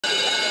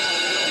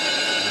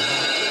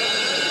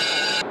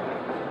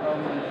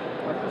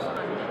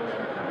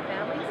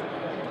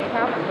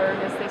haven't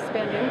learned is they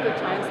spend in good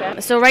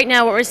times. So right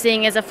now what we're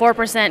seeing is a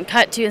 4%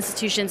 cut to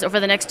institutions over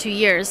the next 2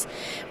 years.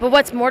 But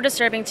what's more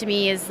disturbing to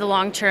me is the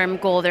long-term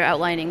goal they're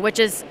outlining, which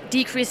is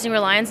decreasing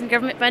reliance on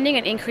government funding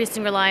and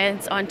increasing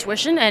reliance on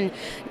tuition and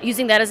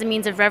using that as a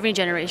means of revenue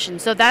generation.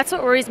 So that's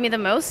what worries me the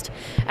most.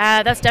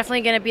 That's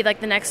definitely going to be like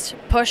the next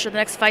push or the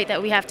next fight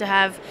that we have to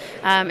have,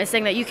 is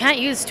saying that you can't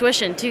use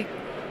tuition to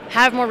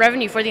have more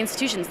revenue for the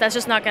institutions. That's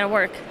just not going to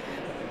work.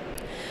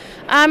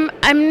 I'm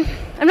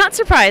not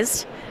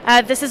surprised.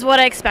 This is what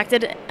I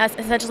expected,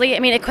 essentially. I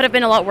mean, it could have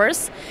been a lot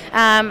worse.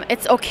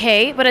 It's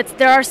okay, but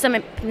there are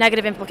some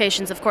negative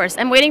implications, of course.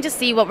 I'm waiting to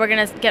see what we're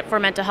going to get for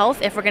mental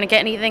health, if we're going to get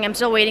anything. I'm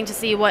still waiting to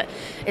see what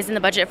is in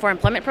the budget for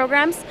employment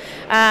programs.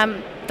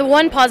 The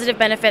one positive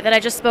benefit that I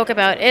just spoke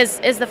about is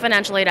the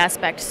financial aid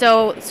aspect.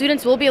 So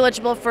students will be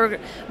eligible for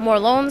more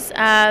loans.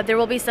 There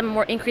will be some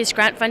more increased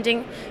grant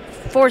funding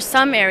for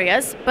some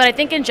areas, but I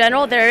think in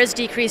general there is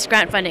decreased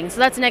grant funding, so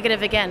that's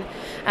negative again.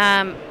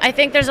 I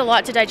think there's a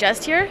lot to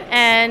digest here,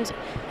 and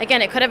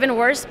again, it could have been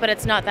worse, but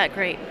it's not that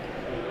great.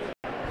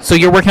 So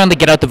you're working on the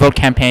Get Out the Vote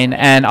campaign,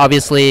 and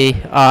obviously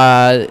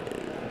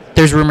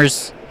there's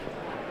rumors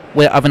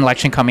of an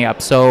election coming up.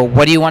 So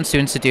what do you want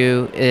students to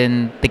do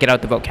in the Get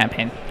Out the Vote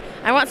campaign?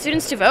 I want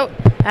students to vote.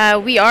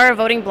 We are a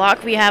voting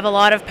bloc. We have a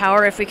lot of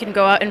power if we can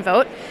go out and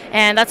vote,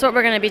 and that's what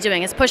we're going to be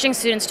doing, is pushing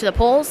students to the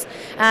polls,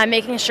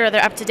 making sure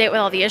they're up to date with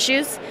all the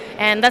issues,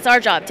 and that's our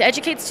job, to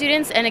educate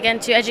students, and again,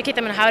 to educate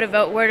them on how to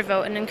vote, where to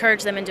vote, and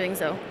encourage them in doing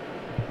so.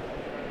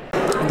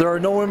 There are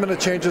no imminent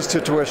changes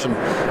to tuition.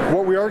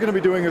 What we are going to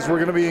be doing is we're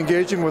going to be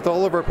engaging with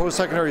all of our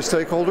post-secondary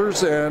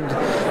stakeholders and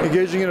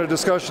engaging in a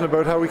discussion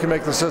about how we can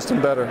make the system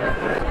better.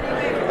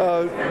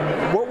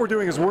 What we're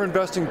doing is we're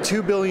investing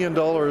 $2 billion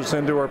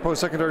into our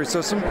post-secondary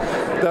system.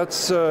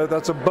 That's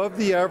above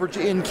the average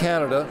in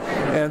Canada,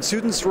 and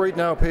students right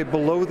now pay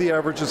below the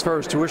average as far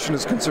as tuition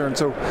is concerned.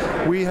 So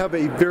we have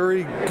a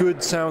very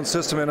good, sound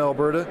system in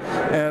Alberta,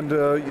 and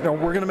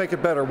we're going to make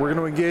it better. We're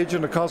going to engage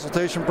in a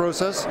consultation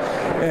process,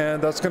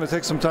 and that's going to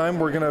take some time.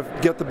 We're going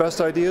to get the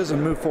best ideas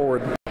and move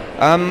forward.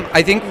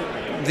 I think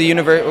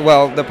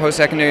the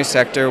post-secondary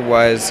sector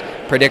was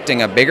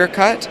predicting a bigger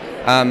cut.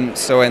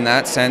 So in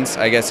that sense,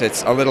 I guess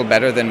it's a little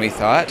better than we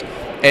thought.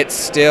 It's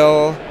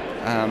still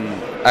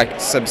a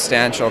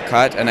substantial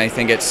cut, and I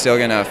think it's still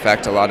going to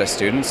affect a lot of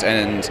students,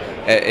 and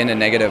in a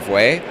negative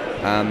way.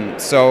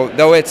 So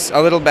though it's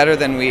a little better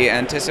than we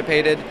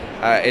anticipated,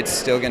 it's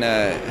still going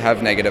to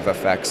have negative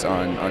effects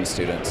on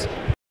students.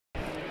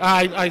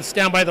 I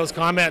stand by those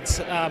comments.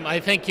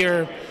 I think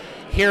you're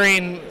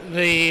hearing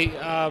the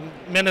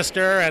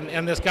minister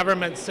and this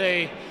government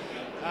say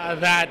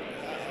that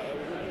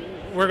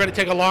we're going to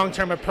take a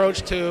long-term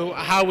approach to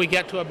how we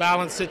get to a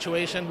balanced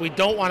situation. We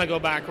don't want to go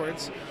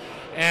backwards,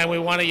 and we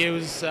want to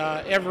use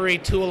every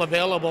tool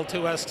available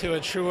to us to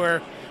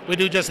ensure we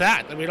do just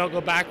that we don't go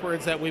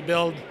backwards, that we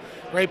build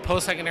great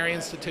post-secondary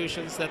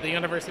institutions, that the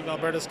University of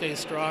Alberta stays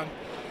strong.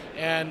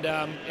 And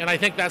I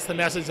think that's the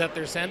message that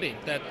they're sending,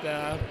 that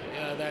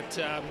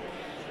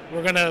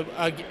we're going to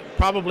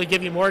probably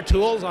give you more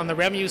tools on the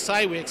revenue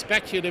side. We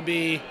expect you to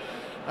be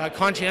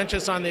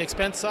conscientious on the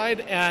expense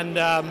side,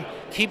 and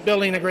keep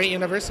building a great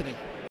university.